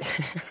go first.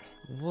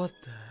 What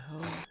the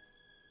hell?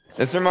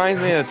 This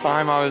reminds me of the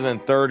time I was in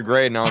 3rd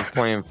grade and I was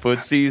playing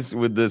footsies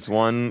with this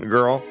one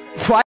girl.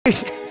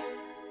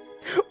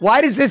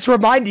 Why does this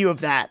remind you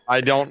of that?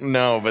 I don't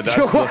know, but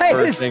that's the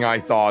first thing I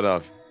thought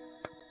of.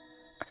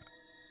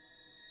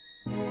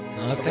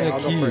 No, that's kind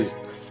of cute.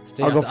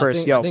 I'll go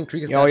first. Yo.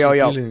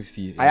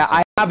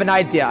 I have an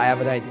idea. I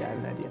have an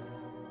idea.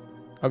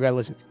 Okay,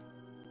 listen.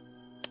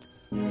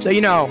 So,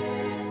 you know,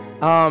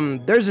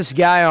 there's this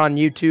guy on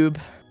YouTube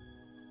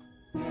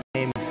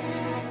named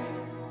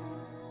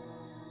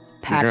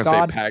Pat You're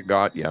God. Say Pat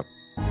God, yeah.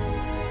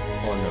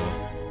 Oh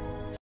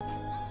no.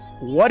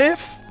 What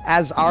if,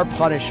 as our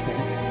punishment,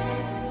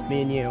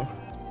 me and you?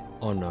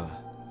 Oh no.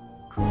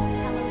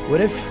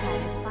 What if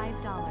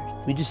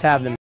we just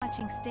have them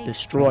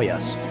destroy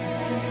us?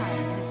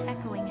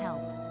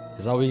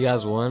 Is that what you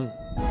guys want?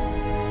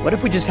 What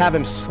if we just have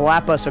him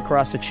slap us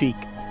across the cheek?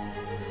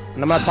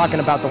 And I'm not talking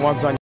about the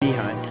ones on your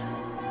behind.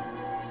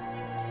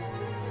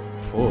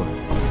 Boy.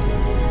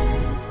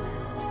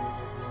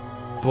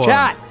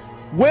 Chat,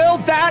 will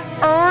that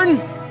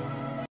earn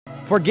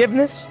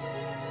forgiveness?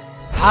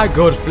 How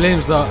God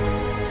flames the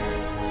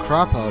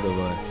crap out of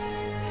us.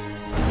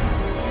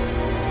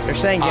 They're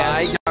saying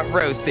yes. I got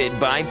roasted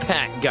by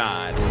Pat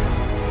God.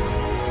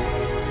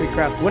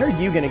 Freecraft, when are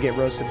you gonna get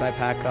roasted by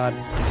Pat God?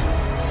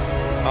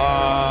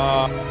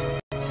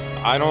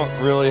 I don't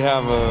really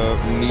have a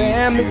need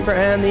Family to.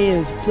 friendly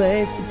is a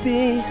place to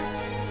be.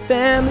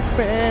 Family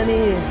friendly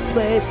is a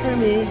place for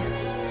me.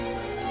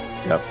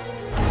 Yep.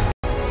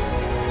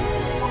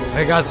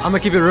 Hey guys, I'm gonna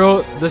keep it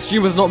real. The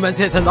stream was not meant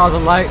to hit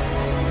 10,000 likes.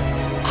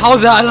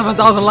 How's that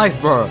 11,000 likes,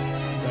 bro?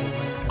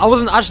 I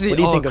wasn't actually. What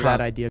do you think crap. of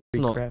that idea, It's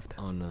not. Freecraft?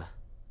 Oh no.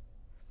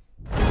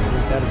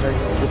 That is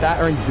would that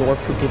earn your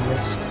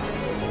forgiveness?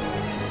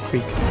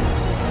 Creek.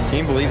 Can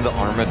you believe the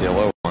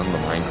armadillo won the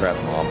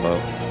Minecraft mob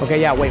vote? Okay,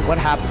 yeah, wait, what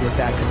happened with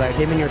that? Because I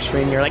came in your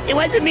stream and you're like, it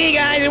wasn't me,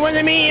 guys, it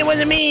wasn't me, it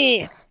wasn't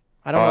me.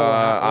 I don't know.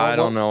 I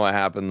don't know what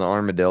happened. The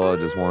armadillo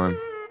just won.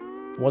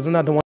 Wasn't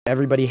that the one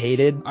everybody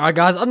hated? Alright,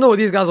 guys, I know what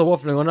these guys are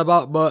waffling on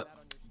about, but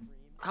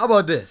how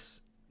about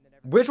this?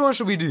 Which one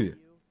should we do?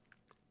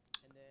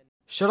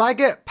 Should I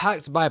get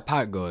packed by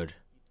Pack God?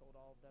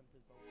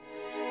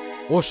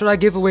 Or should I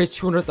give away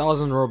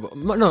 200,000 Robux?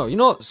 No, you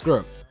know what? Screw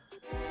it.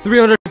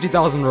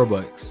 350,000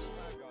 Robux.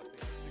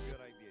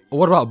 Or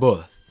what about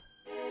both?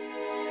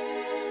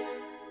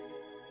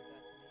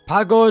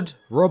 Pack God,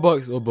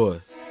 Robux, or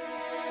both?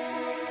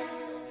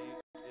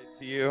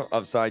 To you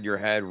upside your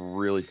head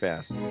really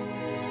fast.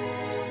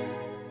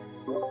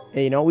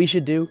 Hey, you know what we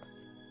should do?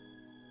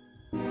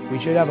 We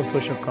should have a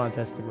push-up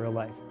contest in real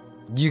life.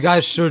 You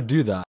guys should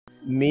do that.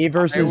 Me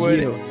versus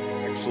you.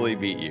 Actually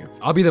beat you.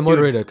 I'll be the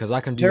moderator because I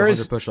can do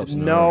 100 push-ups.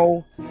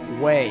 No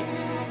way.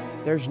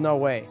 There's no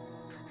way.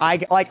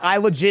 I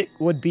legit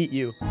would beat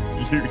you.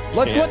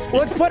 Let's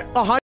put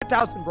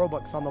 100,000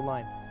 Robux on the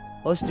line.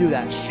 Let's do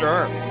that.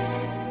 Sure.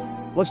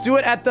 Let's do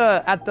it at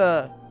the.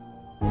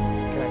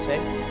 Can I say?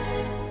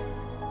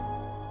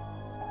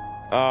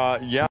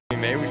 Yeah,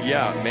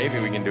 maybe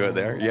we can do it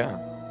there. Yeah.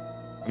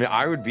 I mean,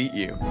 I would beat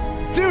you.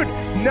 Dude,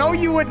 no,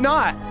 you would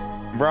not.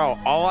 Bro,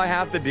 all I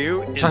have to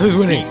do is Chat, who's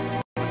winning?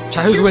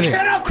 Chat, who's winning?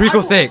 Creek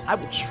or Steak?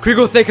 Creek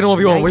or Steak in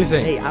 1v1, what do you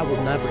say? Hey, I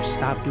will never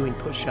stop doing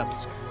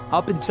push-ups.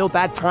 Up until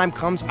that time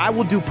comes, I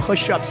will do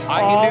push-ups I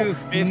can do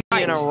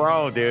 50 in a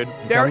row, dude.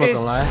 There I'm not is.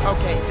 gonna lie.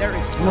 Okay, there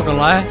is. I'm not gonna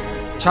lie.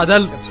 Chat,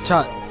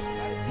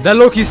 that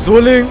low-key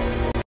stalling.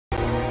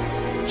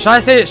 Should I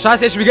say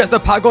should we get to the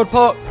Pack God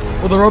part?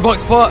 Or the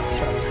Robux part?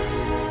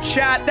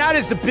 Chat, that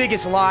is the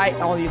biggest lie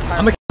all the entire.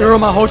 I'm gonna carry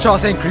on my whole chat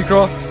saying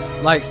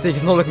Creecrofts. Like, Steak,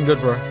 it's not looking good,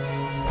 bro.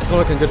 It's not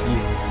looking good for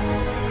you.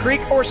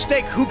 Creek or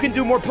Steak, who can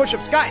do more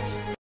push-ups? Guys,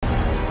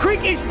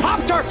 Creek eats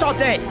Pop-Tarts all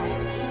day.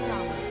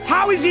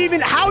 How do you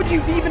even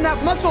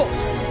have muscles?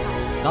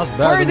 That's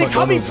better. Where are than they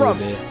coming McDonald's, from?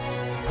 dude.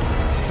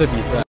 To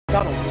be fair.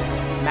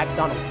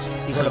 McDonald's.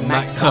 You go to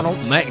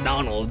McDonald's?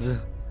 McDonald's.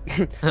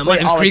 My Wait,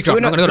 name's Alex, Creecroft.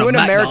 I'm gonna go to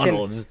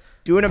McDonald's.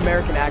 Do an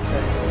American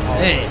accent.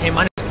 Hey,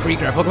 my name's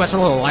Creecroft. Welcome back to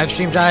another live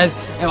stream, guys.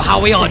 And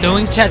how we all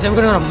doing, chat? I'm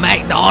gonna go to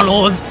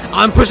McDonald's.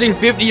 I'm pushing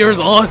 50 years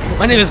old.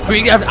 My name is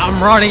Creecroft.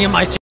 I'm running in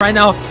my shit right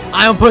now.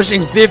 I am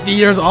pushing 50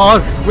 years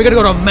old. We're gonna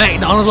go to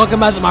McDonald's. Welcome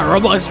back to my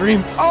Roblox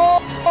stream. Oh!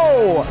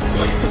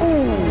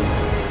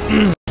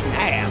 Ooh!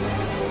 Damn.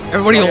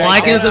 Everybody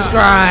like and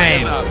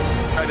subscribe.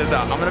 Try this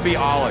out. I'm gonna be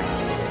Alex.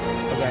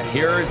 Okay.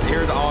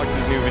 Here's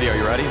Alex's new video.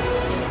 You ready?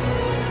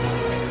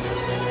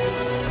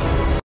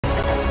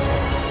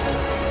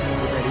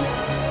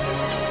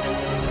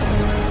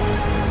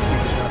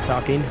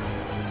 Talking.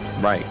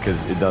 Right,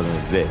 because it doesn't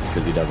exist,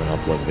 because he doesn't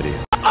upload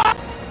video.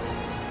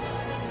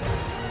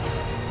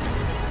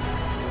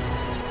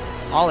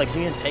 Alex,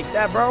 you gonna take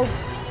that, bro?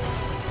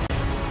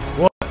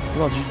 What?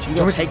 Well, you Do you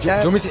gonna take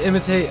that? want me to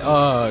imitate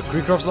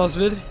Creecroft's last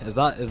vid? Is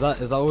that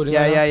what we're doing?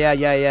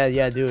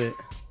 Yeah, do it.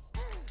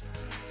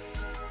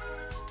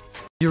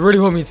 You really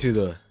want me to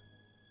though?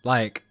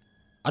 Like,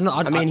 I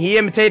mean, he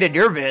imitated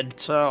your vid,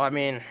 so I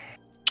mean,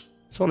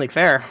 it's only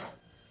fair.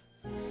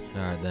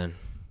 Alright then.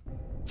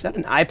 Is that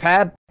an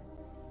iPad?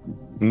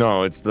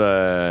 No, it's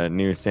the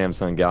new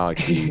Samsung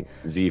Galaxy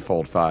Z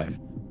Fold 5.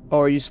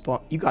 Oh, you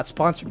got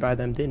sponsored by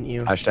them, didn't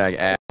you? Hashtag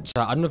ad. Chat,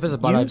 I don't know if it's a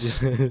bad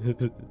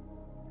idea.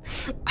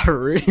 I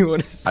really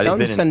want to I Don't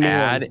just did send an me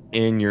ad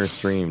in your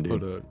stream,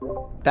 dude. Hold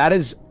on. That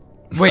is.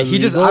 Wait, he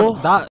just illegal?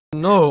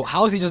 no.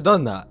 How has he just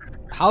done that?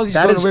 How has he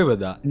That gone is away with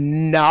that?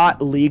 Not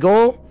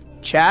legal,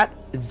 chat.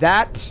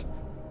 That.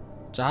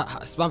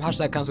 Spam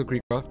hashtag cancel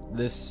Creecroft.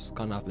 This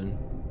can't happen.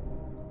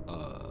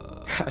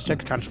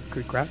 Hashtag cancel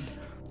Creecraft.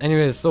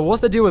 Anyways, so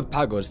what's the deal with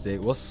Pack God Steak?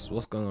 What's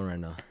going on right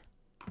now?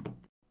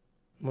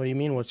 What do you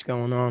mean? What's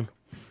going on?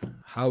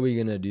 How are we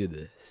gonna do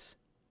this?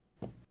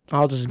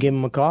 I'll just give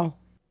him a call.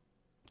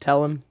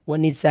 Tell him what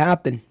needs to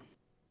happen.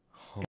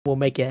 We'll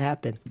make it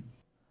happen.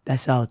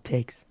 That's all it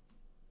takes.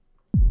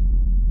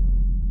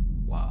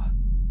 Wow.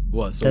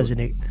 What? So, Doesn't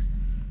it?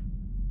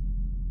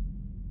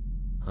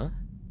 huh?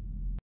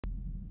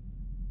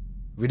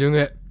 We're doing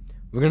it.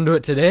 We're gonna do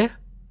it today.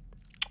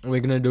 Or we're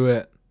gonna do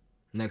it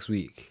next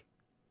week.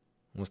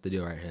 What's the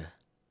deal right here?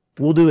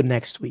 We'll do it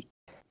next week.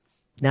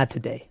 Not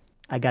today.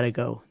 I gotta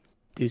go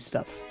do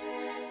stuff.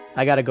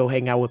 I gotta go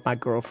hang out with my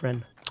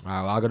girlfriend.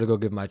 Alright, well, I gotta go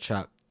give my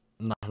chap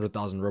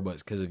 900,000 Robux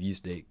because of you,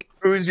 Steak.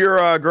 Who's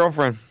your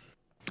girlfriend?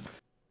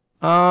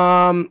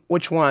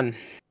 Which one?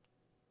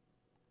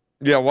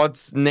 Yeah,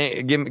 what's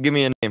name? Give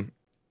me a name.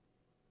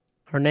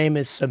 Her name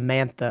is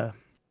Samantha.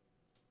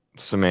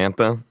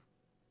 Samantha.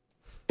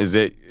 Is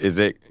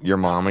it your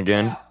mom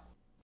again?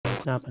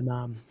 It's not my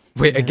mom.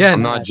 Wait, No. again?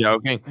 I'm not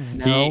joking.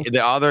 No.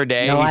 The other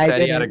day No, he I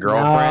said he had a didn't.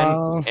 girlfriend,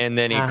 No. and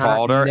then he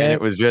called her, and No.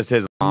 it was just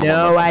his mom.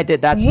 No, I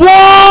did. That's What?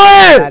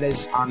 That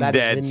is. I'm that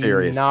is dead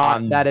serious. Not,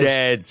 I'm that is-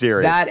 dead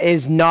serious. That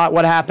is not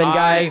what happened,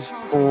 guys.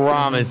 I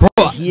promise.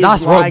 Bro, He is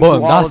That's rock lying to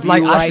bottom. all That's of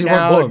like you right actually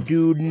now. rock bottom.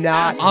 Do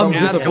not. I'm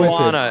Ask disappointed.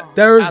 Lana.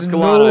 There's Ask no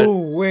Lana.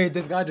 way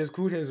this guy just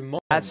cooed his mom.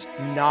 That's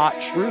not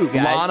true,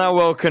 guys. Lana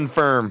will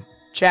confirm.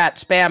 Chat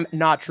spam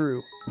not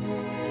true.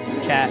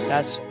 Chat,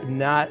 that's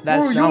not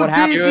what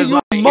happened. He was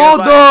your like,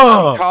 mother.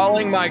 I'm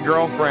calling my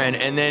girlfriend,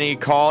 and then he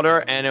called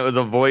her, and it was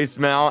a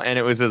voicemail, and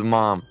it was his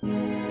mom.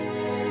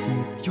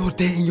 You're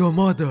dating your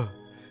mother.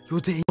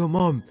 You're dating your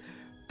mom.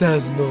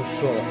 There's no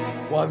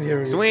shot. What I'm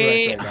hearing Sweet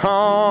is correct right now.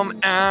 home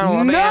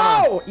Alabama.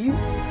 No, you.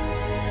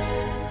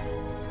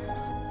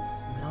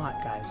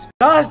 Not, guys.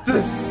 That's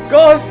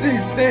disgusting,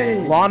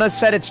 Steve. Lana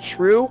said it's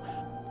true.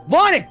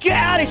 Lana, get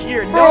out of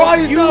here! Bro, No, I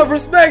used to have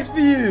respect for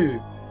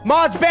you.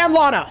 Mods ban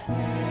Lana.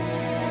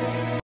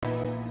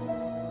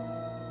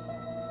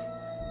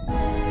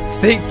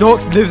 St.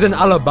 Docs lives in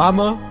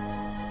Alabama.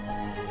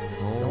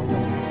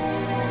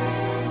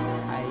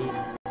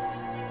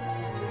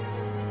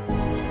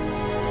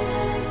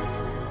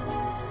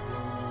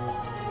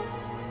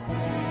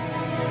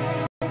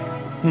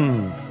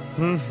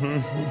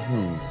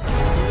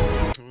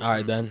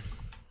 Alright then.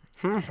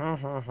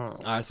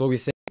 Alright, so we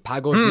say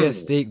Pago vs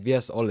Steak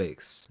vs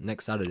OLIX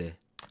next Saturday.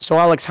 So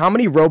Alex, how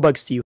many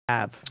Robux do you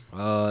have?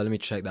 Let me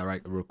check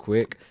that real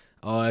quick.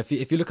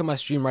 If you look at my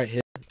stream right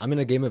here, I'm in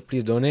a game of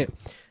Please Donate.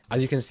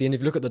 As you can see, and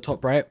if you look at the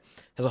top right,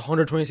 has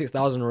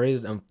 126,000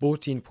 raised and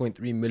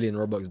 14.3 million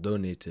Robux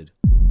donated.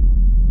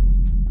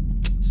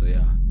 So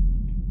yeah.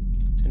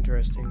 It's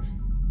interesting.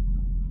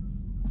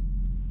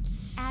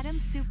 Adam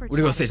Super What do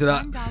you gonna say to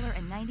that?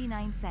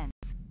 $1.99.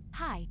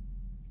 Hi.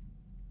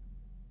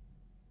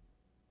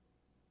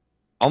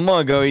 I'm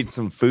gonna go eat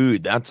some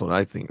food. That's what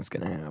I think is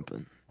gonna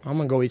happen. I'm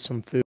gonna go eat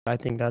some food. I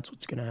think that's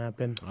what's gonna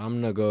happen.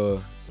 I'm gonna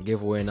go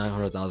give away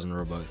 900,000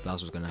 Robux.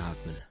 That's what's gonna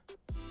happen.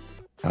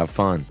 Have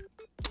fun.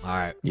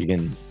 Alright. You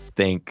can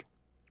thank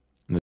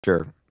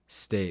Mr.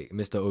 Steak,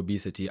 Mr.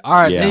 Obesity.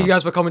 Alright, Yeah. thank you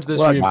guys for coming to the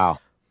Look, stream. Wow.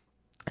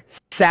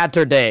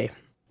 Saturday.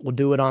 We'll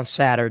do it on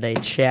Saturday,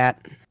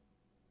 chat.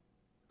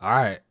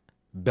 Alright.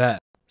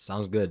 Bet.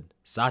 Sounds good.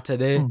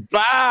 Saturday.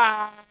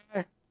 Bye.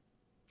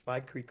 Bye,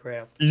 Creek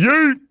Craft.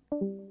 Yeet.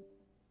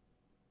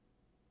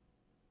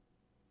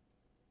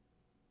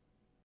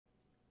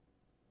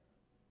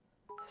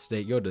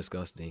 Steak, you're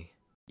disgusting.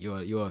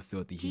 You're a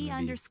filthy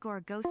human being.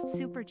 G_ghost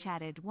super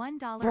chatted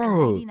 $1.99.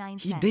 Bro,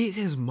 he dates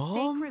his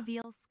mom? Fake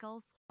reveal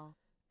skull.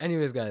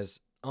 Anyways, guys,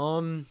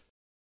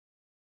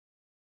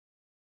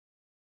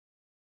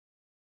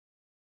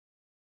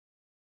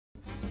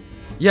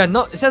 yeah,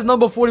 no, it says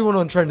number 41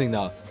 on trending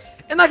now.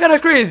 Isn't that kind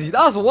of crazy?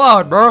 That's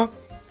wild, bro.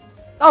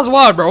 That's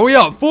wild, bro. We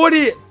up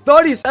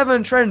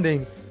 37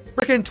 trending,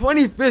 freaking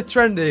 25th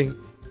trending.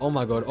 Oh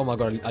my god,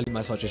 I leave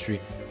my search history.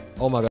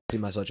 Oh my god, I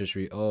leave my search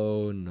history.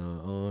 Oh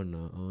no, oh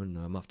no, oh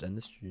no. I'm after end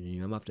the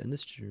stream. I'm after end the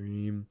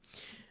stream.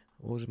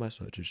 What was my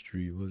search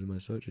history? What was my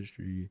search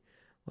history?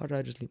 Why did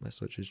I just leave my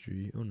search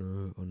history? Oh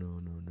no, oh no,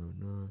 no, no,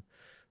 no.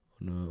 Oh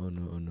no, oh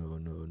no, oh no, oh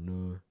no, oh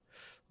no.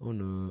 Oh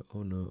no,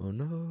 oh no, oh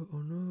no, oh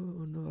no,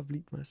 oh no, I've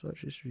leaked my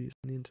search history. It's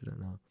on the internet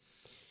now.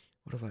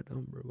 What have I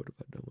done, bro? What have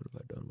I done? What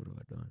have I done? What have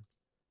I done?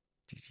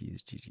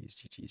 GG's, GG's,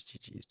 GG's,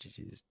 GG's,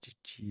 GG's,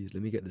 GG's.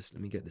 Let me get this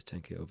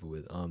 10k over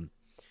with.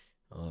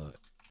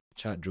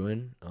 Chat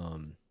join.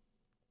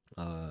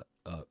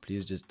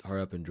 Please just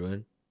hurry up and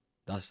join.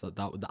 That's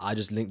that I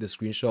just linked the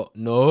screenshot.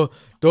 No,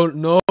 don't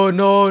no. Where's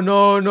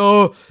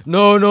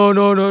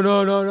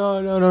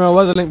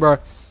the link, bro?